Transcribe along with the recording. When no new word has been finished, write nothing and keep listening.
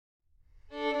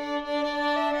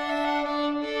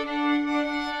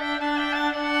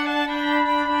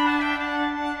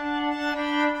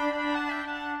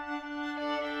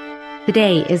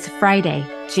Today is Friday,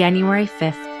 January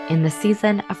 5th, in the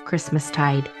season of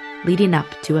Christmastide, leading up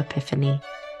to Epiphany.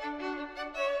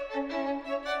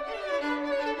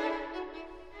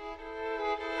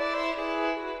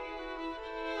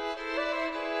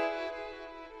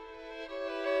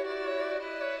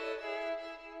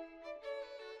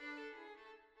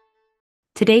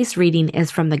 Today's reading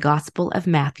is from the Gospel of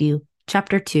Matthew,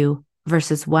 chapter 2,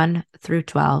 verses 1 through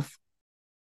 12.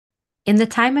 In the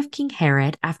time of King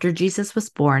Herod, after Jesus was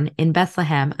born in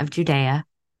Bethlehem of Judea,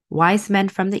 wise men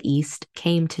from the east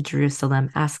came to Jerusalem,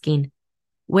 asking,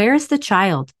 "Where is the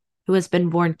child who has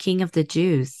been born King of the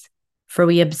Jews? For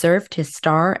we observed his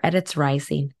star at its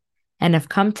rising, and have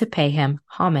come to pay him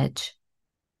homage."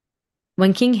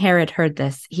 When King Herod heard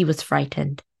this, he was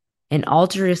frightened, and all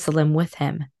Jerusalem with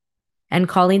him. And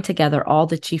calling together all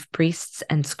the chief priests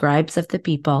and scribes of the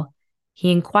people, he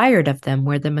inquired of them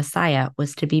where the Messiah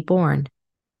was to be born.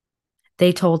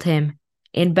 They told him,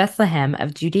 "In Bethlehem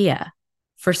of Judea,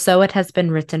 for so it has been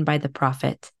written by the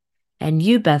prophet, 'And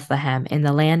you, Bethlehem, in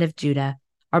the land of Judah,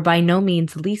 are by no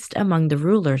means least among the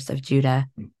rulers of Judah,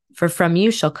 for from you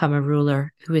shall come a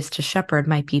ruler who is to shepherd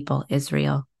my people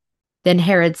Israel.'" Then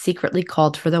Herod secretly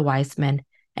called for the wise men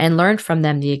and learned from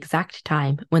them the exact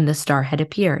time when the star had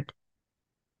appeared.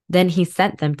 Then he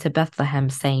sent them to Bethlehem,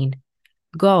 saying,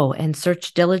 "Go and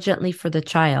search diligently for the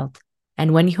child,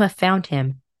 and when you have found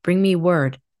him, bring me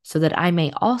word, so that I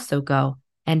may also go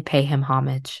and pay him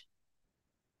homage."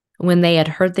 When they had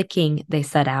heard the king, they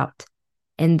set out,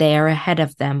 and there ahead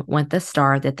of them went the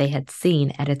star that they had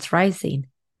seen at its rising,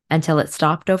 until it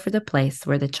stopped over the place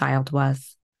where the child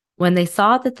was. When they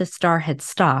saw that the star had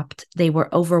stopped, they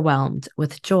were overwhelmed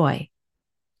with joy.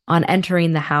 On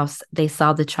entering the house, they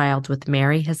saw the child with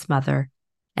Mary, his mother,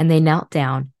 and they knelt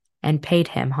down and paid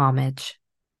him homage.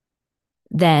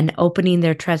 Then, opening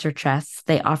their treasure chests,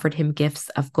 they offered him gifts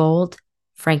of gold,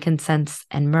 frankincense,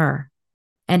 and myrrh.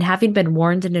 And having been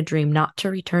warned in a dream not to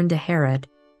return to Herod,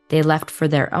 they left for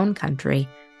their own country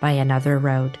by another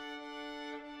road.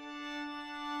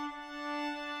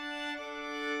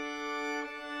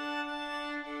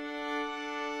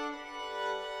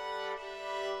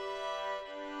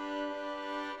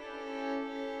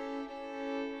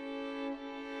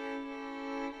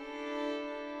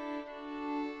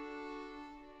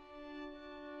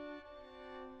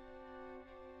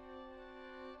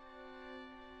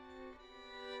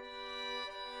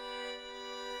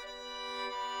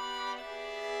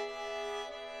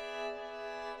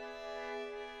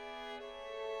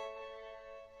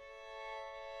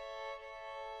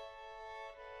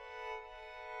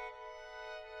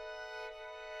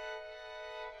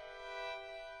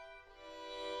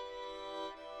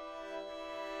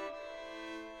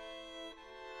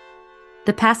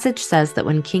 The passage says that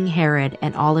when King Herod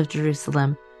and all of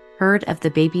Jerusalem heard of the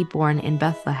baby born in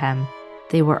Bethlehem,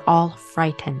 they were all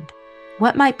frightened.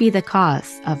 What might be the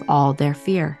cause of all their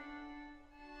fear?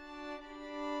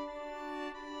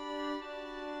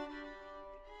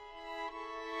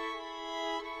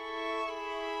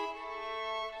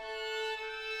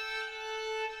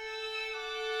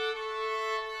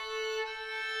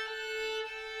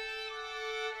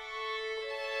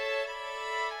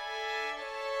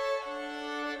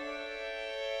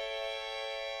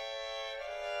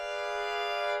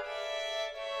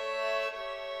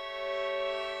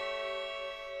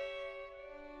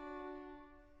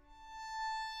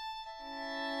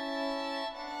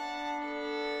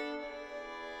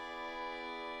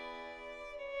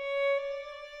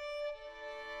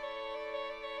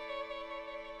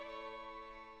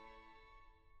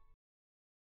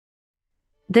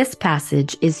 This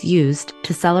passage is used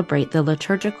to celebrate the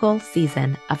liturgical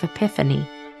season of Epiphany.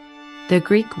 The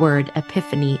Greek word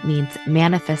epiphany means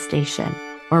manifestation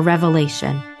or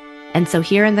revelation, and so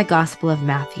here in the Gospel of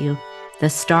Matthew, the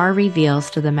star reveals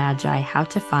to the Magi how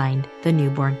to find the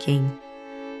newborn king.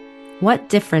 What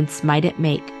difference might it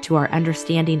make to our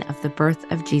understanding of the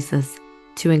birth of Jesus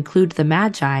to include the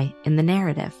Magi in the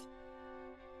narrative?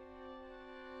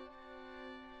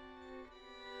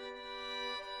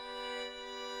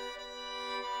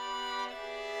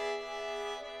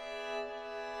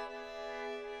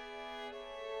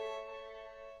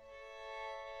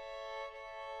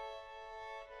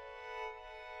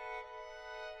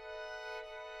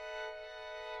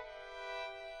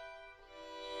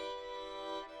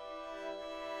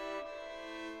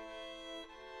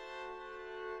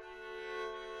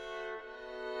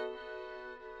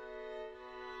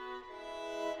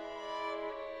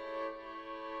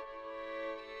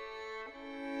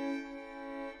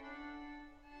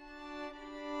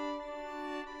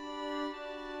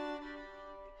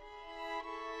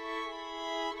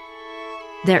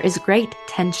 There is great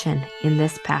tension in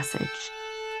this passage,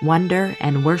 wonder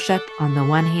and worship on the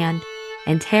one hand,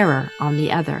 and terror on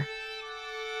the other.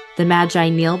 The Magi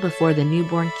kneel before the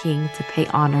newborn king to pay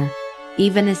honor,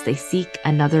 even as they seek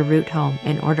another route home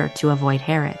in order to avoid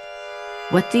Herod.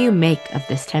 What do you make of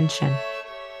this tension?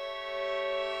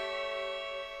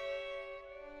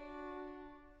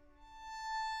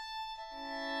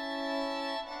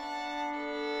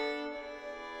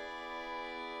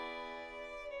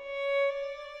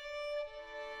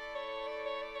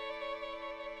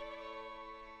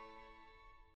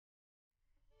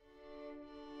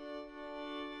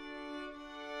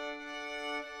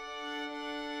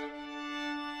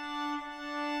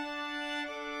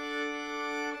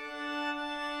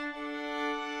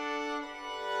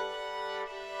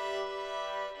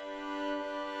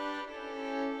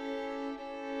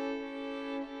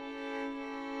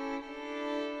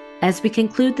 As we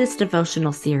conclude this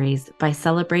devotional series by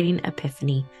celebrating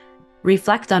Epiphany,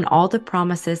 reflect on all the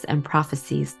promises and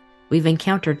prophecies we've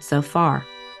encountered so far,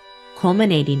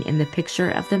 culminating in the picture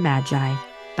of the Magi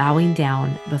bowing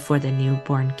down before the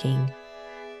newborn king.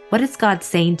 What is God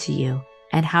saying to you,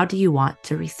 and how do you want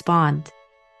to respond?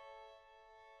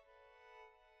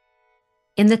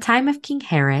 In the time of King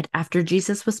Herod, after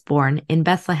Jesus was born in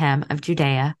Bethlehem of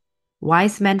Judea,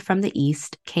 wise men from the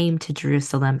east came to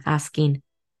Jerusalem asking,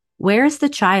 "Where is the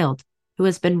child who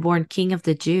has been born King of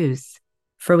the Jews?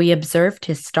 For we observed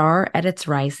his star at its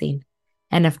rising,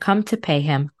 and have come to pay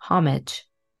him homage."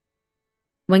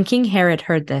 When King Herod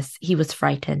heard this, he was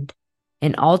frightened,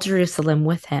 and all Jerusalem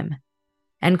with him.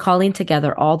 And calling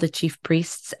together all the chief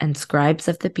priests and scribes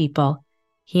of the people,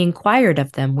 he inquired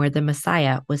of them where the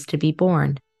Messiah was to be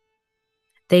born.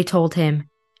 They told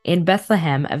him, "In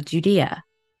Bethlehem of Judea,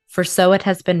 for so it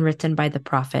has been written by the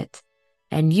prophet,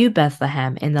 'And you,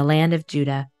 Bethlehem, in the land of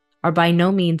Judah, are by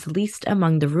no means least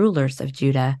among the rulers of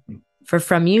Judah, for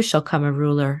from you shall come a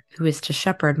ruler who is to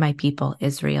shepherd my people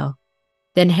Israel.'"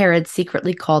 Then Herod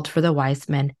secretly called for the wise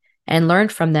men and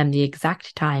learned from them the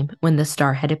exact time when the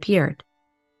star had appeared.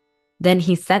 Then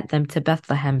he sent them to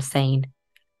Bethlehem, saying,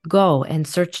 "Go and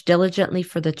search diligently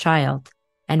for the child,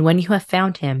 and when you have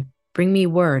found him, bring me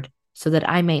word, so that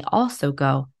I may also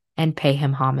go and pay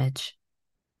him homage."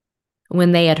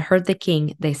 When they had heard the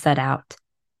king, they set out,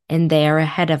 and there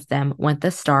ahead of them went the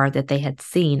star that they had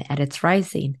seen at its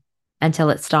rising, until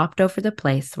it stopped over the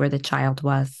place where the child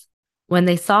was. When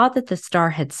they saw that the star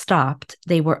had stopped,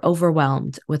 they were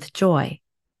overwhelmed with joy.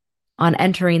 On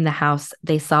entering the house,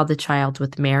 they saw the child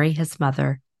with Mary, his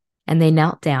mother, and they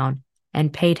knelt down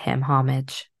and paid him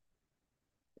homage.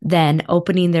 Then,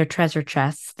 opening their treasure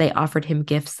chests, they offered him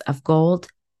gifts of gold,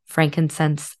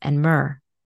 frankincense, and myrrh.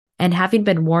 And having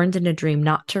been warned in a dream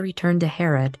not to return to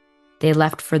Herod, they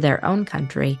left for their own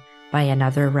country by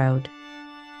another road.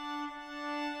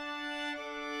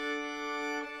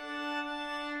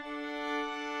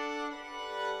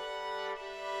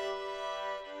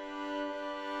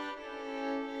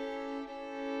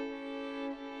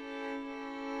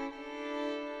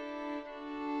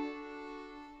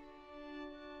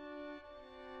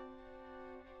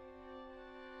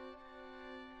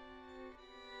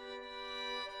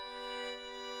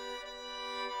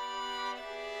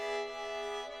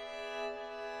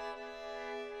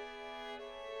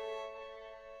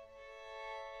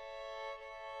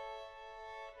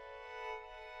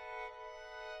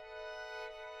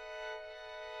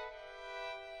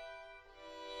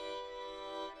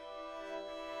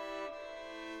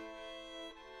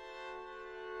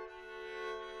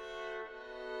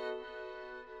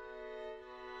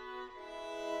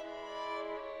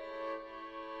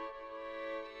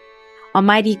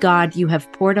 Almighty God, you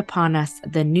have poured upon us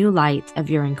the new light of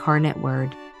your incarnate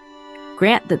word.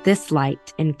 Grant that this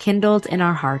light, enkindled in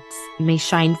our hearts, may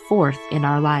shine forth in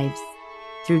our lives.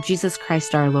 Through Jesus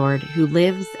Christ our Lord, who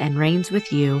lives and reigns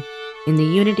with you in the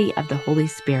unity of the Holy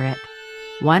Spirit,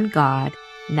 one God,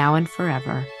 now and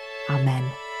forever. Amen.